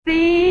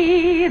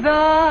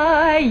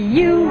the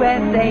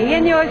USA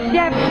in your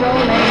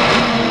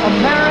Chevrolet.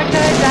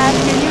 America's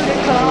asking you to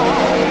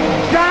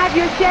call. Drive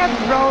your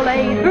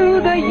Chevrolet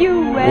through the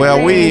USA.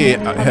 Well, we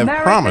have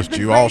America's promised the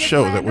you all greatest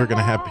show land that we're of going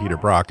to have all. Peter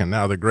Brock, and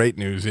now the great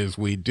news is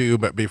we do.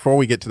 But before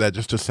we get to that,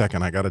 just a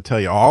second, I got to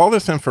tell you, all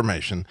this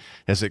information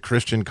is at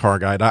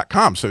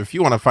ChristianCarGuy.com. So if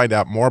you want to find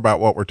out more about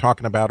what we're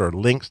talking about or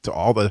links to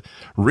all the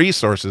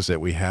resources that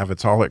we have,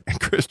 it's all at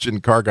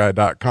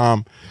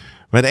ChristianCarGuy.com.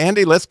 But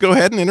Andy, let's go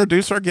ahead and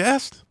introduce our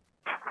guest.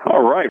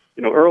 All right.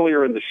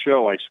 Earlier in the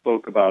show, I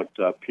spoke about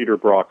Peter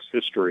Brock's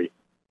history.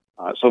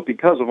 So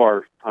because of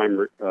our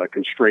time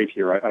constraint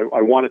here,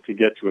 I wanted to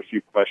get to a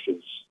few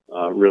questions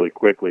really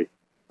quickly.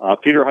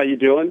 Peter, how you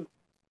doing?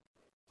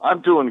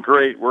 I'm doing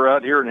great. We're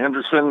out here in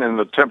Henderson, and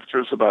the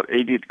temperature's about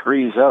 80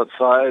 degrees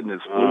outside, and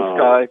it's blue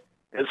sky.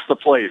 It's the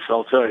place,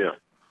 I'll tell you.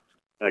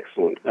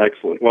 Excellent,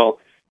 excellent. Well,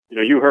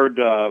 you heard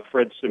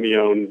Fred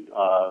Simeone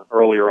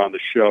earlier on the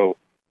show.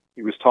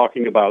 He was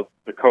talking about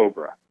the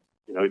Cobra.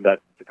 That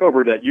the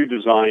Cobra that you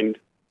designed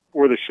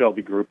for the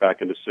Shelby Group back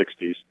in the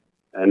 60s,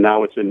 and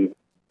now it's in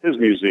his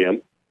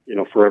museum,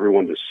 for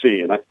everyone to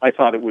see. And I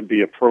thought it would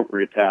be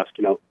appropriate to ask,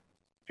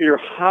 Peter,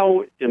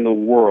 how in the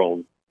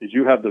world did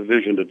you have the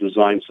vision to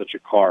design such a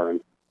car? And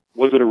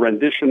was it a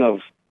rendition of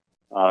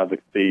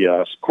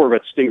the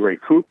Corvette Stingray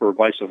Coupe or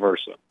vice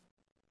versa?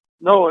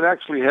 No, it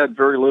actually had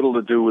very little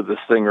to do with the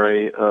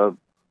Stingray.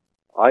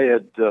 I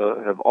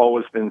have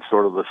always been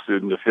sort of a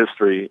student of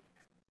history.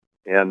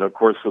 And, of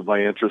course, with my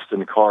interest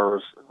in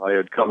cars, I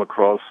had come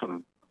across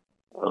some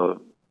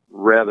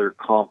rather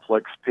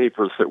complex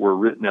papers that were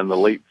written in the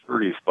late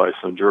 30s by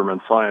some German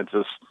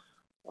scientists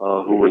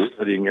who were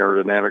studying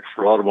aerodynamics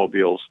for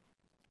automobiles.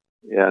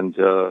 And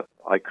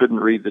I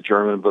couldn't read the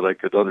German, but I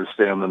could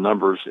understand the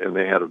numbers, and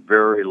they had a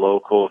very low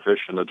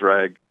coefficient of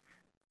drag.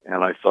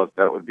 And I thought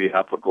that would be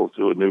applicable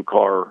to a new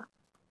car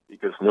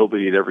because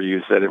nobody had ever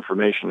used that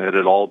information. It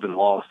had all been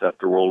lost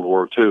after World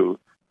War II.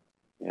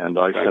 And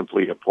I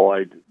simply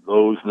applied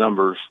those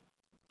numbers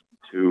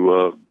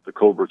to the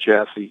Cobra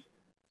chassis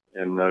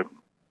and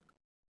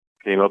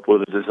came up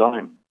with a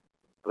design.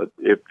 But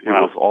it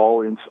was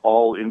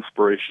all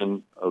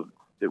inspiration of.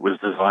 It was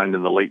designed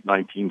in the late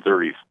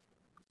 1930s.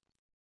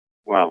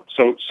 Wow.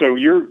 So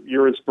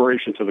your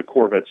inspiration to the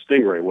Corvette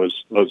Stingray was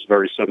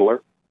very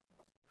similar?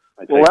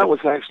 Well, that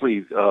was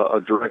actually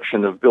a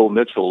direction of Bill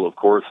Mitchell, of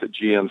course, at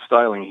GM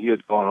Styling. He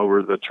had gone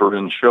over the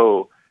Turin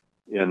show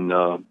in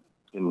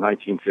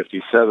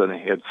 1957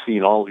 and had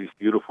seen all these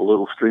beautiful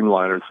little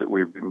streamliners that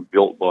were being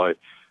built by,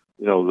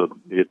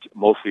 the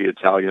mostly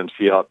Italian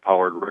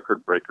Fiat-powered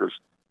record breakers.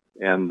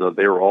 And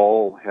they were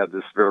all had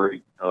this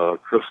very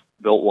crisp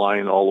belt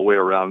line all the way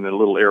around and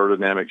little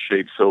aerodynamic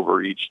shapes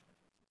over each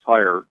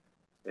tire.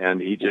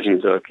 And he just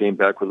came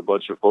back with a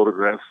bunch of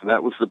photographs, and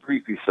that was the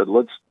brief. He said,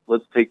 let's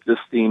take this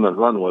theme and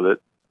run with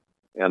it.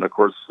 And, of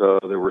course,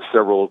 there were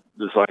several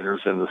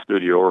designers in the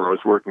studio or I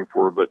was working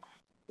for, but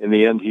in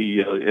the end,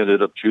 he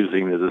ended up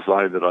choosing the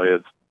design that I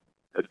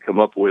had come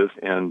up with,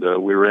 and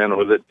we ran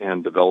with it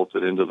and developed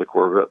it into the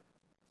Corvette.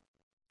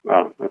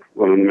 Wow,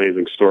 what an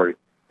amazing story.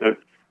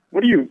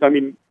 Where do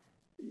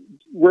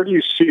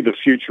you see the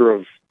future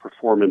of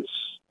performance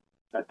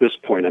at this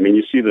point? I mean,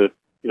 you see the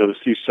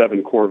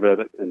C7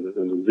 Corvette and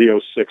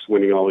the Z06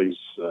 winning all these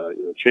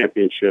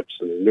championships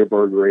and the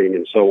Nürburgring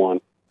and so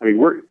on. I mean,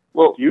 do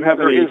you have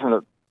there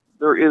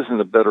isn't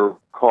a better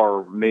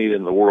car made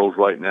in the world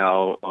right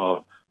now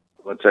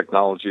from a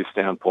technology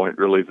standpoint,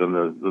 really, than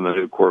the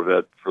new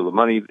Corvette. For the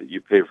money that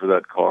you pay for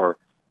that car,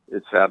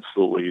 it's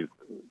absolutely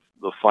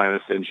the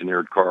finest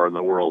engineered car in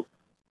the world.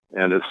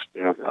 And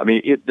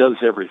it does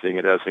everything.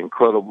 It has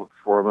incredible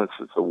performance.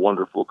 It's a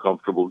wonderful,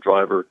 comfortable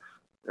driver.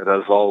 It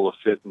has all the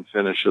fit and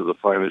finish of the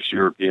finest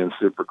European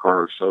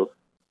supercars. So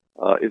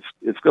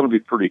it's going to be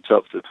pretty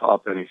tough to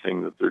top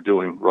anything that they're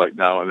doing right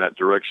now in that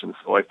direction.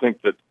 So I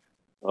think that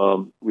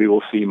we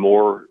will see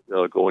more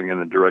going in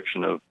the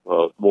direction of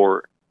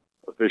more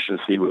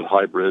efficiency with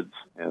hybrids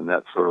and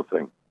that sort of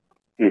thing.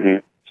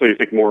 Mm-hmm. So you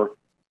think more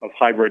of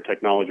hybrid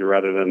technology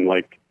rather than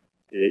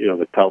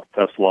the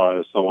Tesla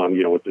and so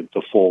on, with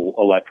the full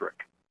electric.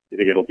 You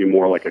think it'll be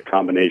more like a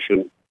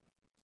combination?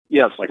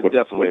 Yes, like what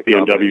definitely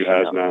BMW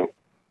has now.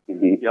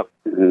 Mm-hmm. Yep.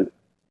 Mm-hmm.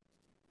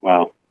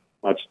 Wow,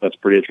 that's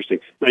pretty interesting.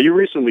 Now, you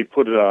recently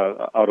put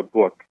out a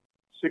book,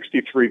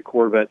 63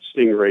 Corvette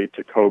Stingray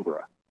to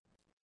Cobra.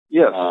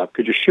 Yes.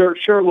 Could you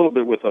share a little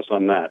bit with us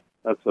on that?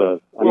 I'm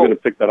going to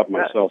pick that up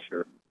myself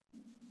here.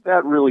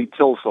 That really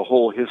tells the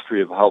whole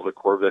history of how the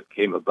Corvette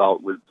came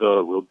about with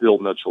Bill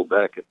Mitchell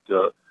back at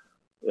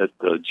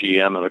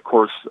GM, and of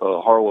course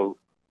Harlow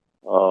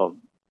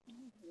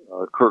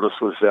Curtis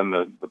was then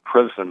the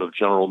president of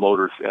General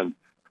Motors, and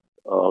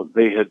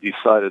they had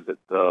decided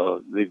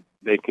that they'd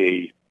make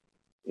a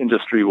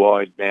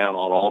industry-wide ban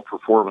on all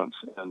performance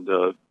and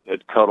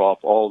had cut off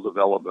all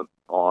development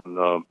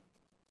on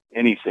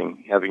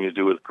anything having to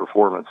do with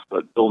performance.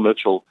 But Bill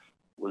Mitchell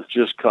was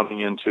just coming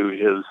into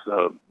his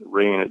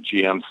reign at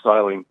GM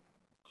Styling,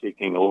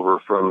 taking over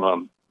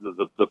from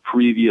the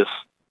previous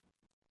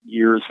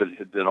years that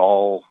had been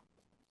all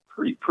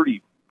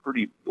pretty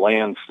pretty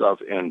bland stuff.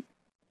 And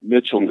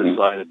Mitchell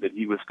decided that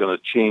he was going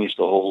to change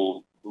the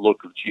whole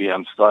look of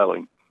GM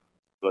styling,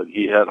 but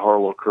he had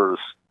Harlow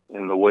Curtis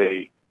in the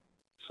way.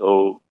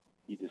 So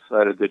he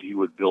decided that he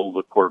would build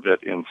the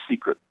Corvette in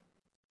secret.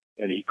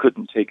 And he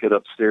couldn't take it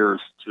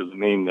upstairs to the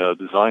main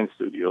design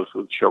studios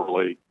with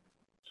Chevrolet.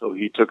 So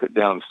he took it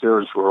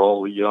downstairs where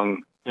all the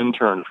young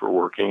interns were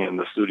working in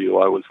the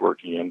studio I was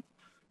working in.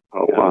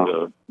 Oh,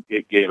 wow. And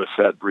it gave us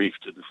that brief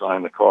to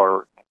design the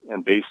car.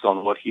 And based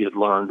on what he had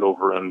learned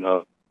over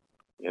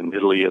in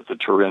Italy at the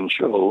Turin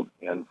show,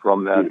 and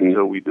from that,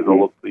 we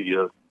developed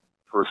the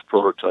first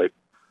prototype,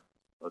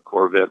 a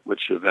Corvette,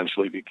 which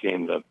eventually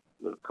became the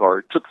car.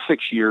 It took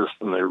 6 years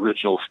from the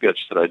original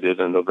sketch that I did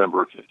in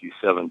November of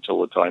 '57 till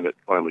the time it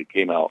finally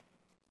came out.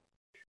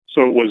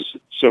 So it was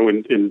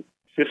in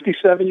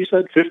 '57. You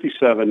said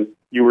 '57.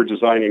 You were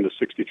designing the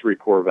 '63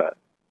 Corvette.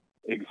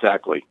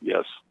 Exactly.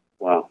 Yes.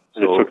 Wow.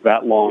 And so it took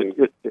that long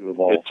to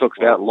evolve. It took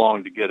that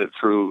long to get it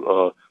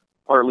through,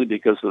 partly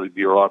because of the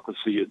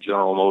bureaucracy at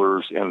General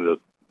Motors and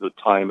the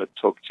time it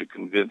took to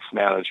convince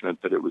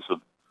management that it was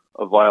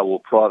a viable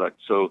product.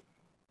 So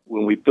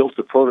when we built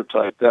the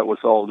prototype, that was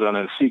all done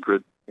in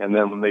secret. And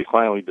then when they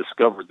finally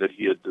discovered that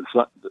he had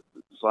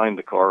designed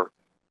the car,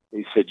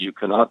 they said, you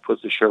cannot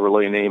put the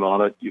Chevrolet name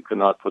on it. You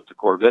cannot put the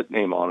Corvette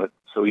name on it.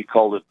 So he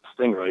called it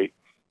Stingray.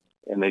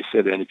 And they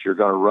said, and if you're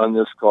going to run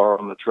this car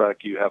on the track,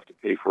 you have to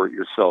pay for it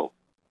yourself.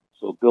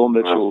 So Bill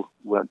Mitchell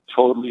went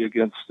totally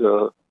against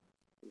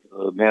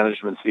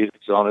management's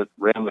edicts on it,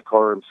 ran the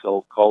car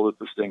himself, called it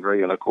the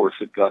Stingray. And, of course,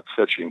 it got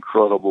such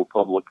incredible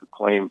public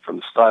acclaim from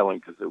the styling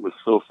because it was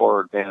so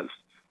far advanced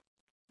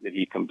that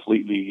he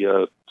completely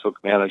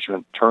took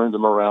management, turned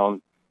them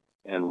around,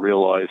 and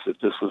realized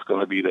that this was going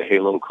to be the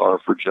halo car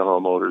for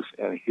General Motors.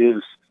 And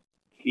his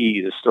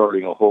key to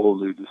starting a whole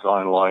new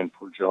design line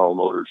for General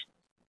Motors.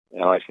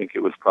 And I think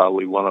it was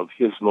probably one of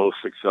his most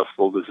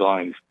successful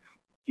designs.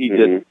 He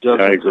did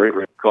dozens of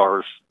great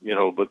cars,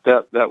 but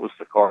that was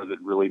the car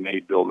that really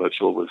made Bill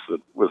Mitchell was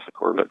the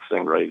Corvette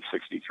Stingray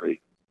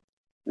 '63.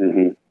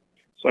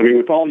 So I mean,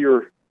 with all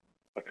your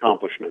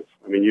accomplishments,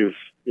 I mean,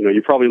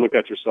 you probably look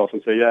at yourself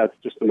and say, yeah, it's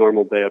just a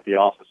normal day at the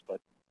office.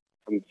 But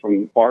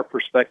from our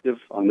perspective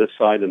on this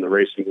side in the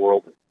racing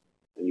world,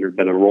 and you've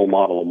been a role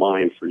model of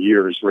mine for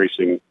years,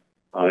 racing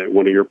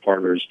one of your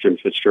partners, Jim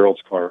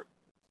Fitzgerald's car.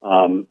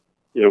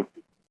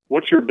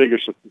 What's your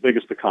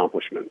biggest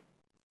accomplishment?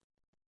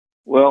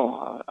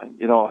 Well,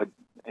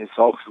 it's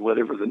always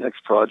whatever the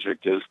next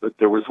project is, but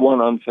there was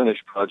one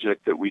unfinished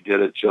project that we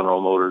did at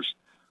General Motors,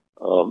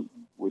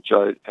 which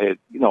I had,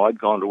 I'd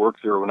gone to work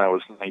there when I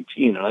was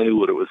 19, and I knew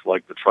what it was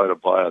like to try to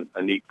buy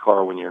a neat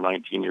car when you're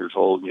 19 years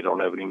old and you don't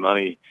have any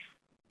money.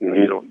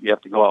 You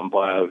have to go out and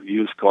buy a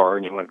used car,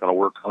 and you weren't going to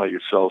work on it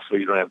yourself, so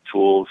you don't have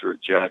tools or a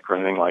jack or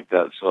anything like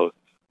that. So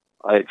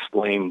I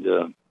explained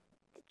to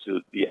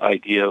the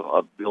idea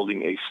of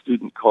building a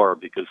student car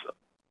because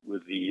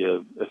with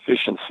the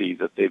efficiency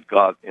that they've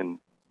got in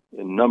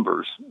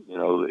numbers,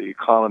 the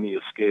economy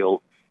of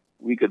scale,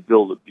 we could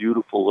build a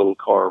beautiful little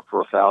car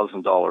for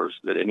 $1,000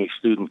 that any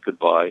student could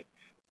buy.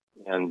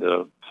 And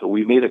so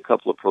we made a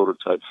couple of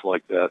prototypes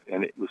like that,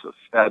 and it was a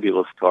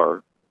fabulous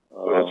car.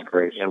 That's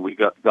great. And we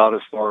got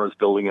as far as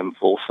building them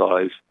full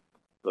size.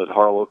 But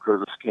Harlow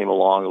Curtis came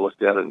along and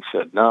looked at it and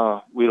said,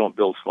 no, we don't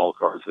build small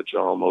cars at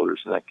General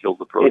Motors, and that killed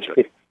the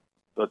project.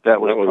 But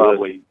that was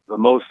probably the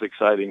most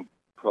exciting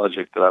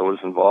project that I was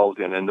involved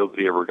in, and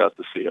nobody ever got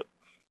to see it.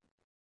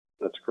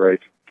 That's great.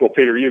 Well,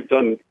 Peter, you've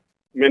done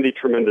many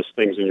tremendous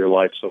things in your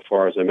life so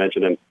far, as I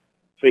mentioned, and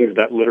things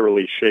that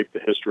literally shaped the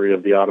history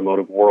of the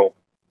automotive world,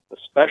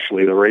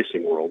 especially the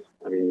racing world.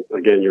 I mean,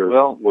 again, you're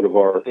one of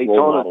our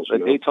role models. The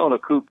Daytona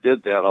Coupe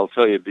did that, I'll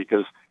tell you,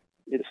 because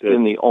it's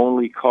been the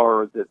only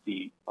car that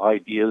the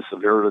ideas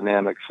of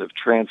aerodynamics have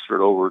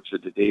transferred over to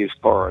today's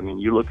car. I mean,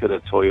 you look at a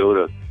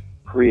Toyota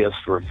Prius,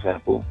 for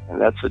example, and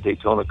that's a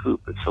Daytona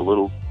Coupe. It's a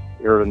little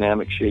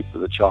aerodynamic shape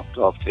with a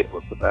chopped-off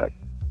tail at the back.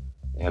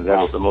 And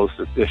that's the most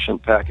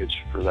efficient package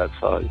for that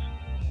size.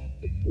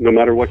 No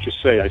matter what you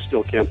say, I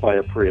still can't buy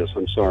a Prius.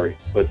 I'm sorry.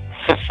 But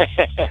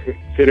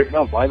Peter,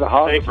 no, buy the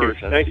Honda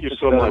version. Thank you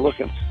so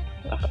much.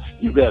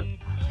 You bet.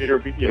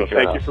 Peter,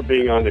 thank you for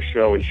being on the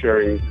show and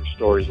sharing your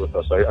stories with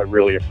us. I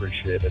really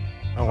appreciate it.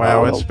 Oh,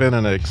 wow. It's been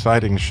an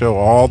exciting show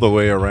all the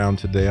way around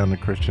today on the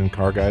Christian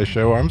Car Guy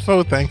Show. I'm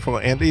so thankful,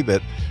 Andy,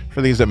 that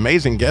for these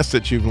amazing guests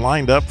that you've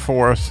lined up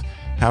for us,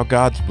 how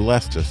God's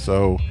blessed us.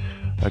 So,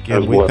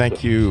 again, we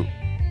thank you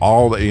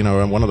all,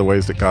 and one of the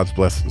ways that God's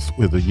blessed us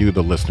with you,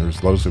 the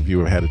listeners, those of you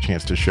who have had a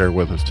chance to share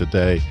with us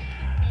today.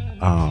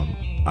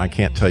 I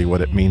can't tell you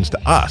what it means to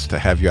us to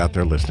have you out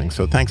there listening.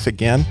 So thanks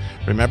again.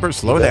 Remember,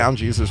 slow down.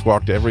 Jesus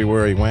walked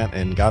everywhere he went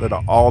and got it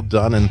all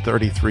done in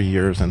 33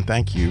 years. And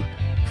thank you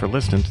for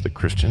listening to the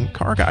Christian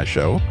Car Guy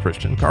Show,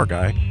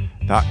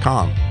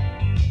 ChristianCarGuy.com.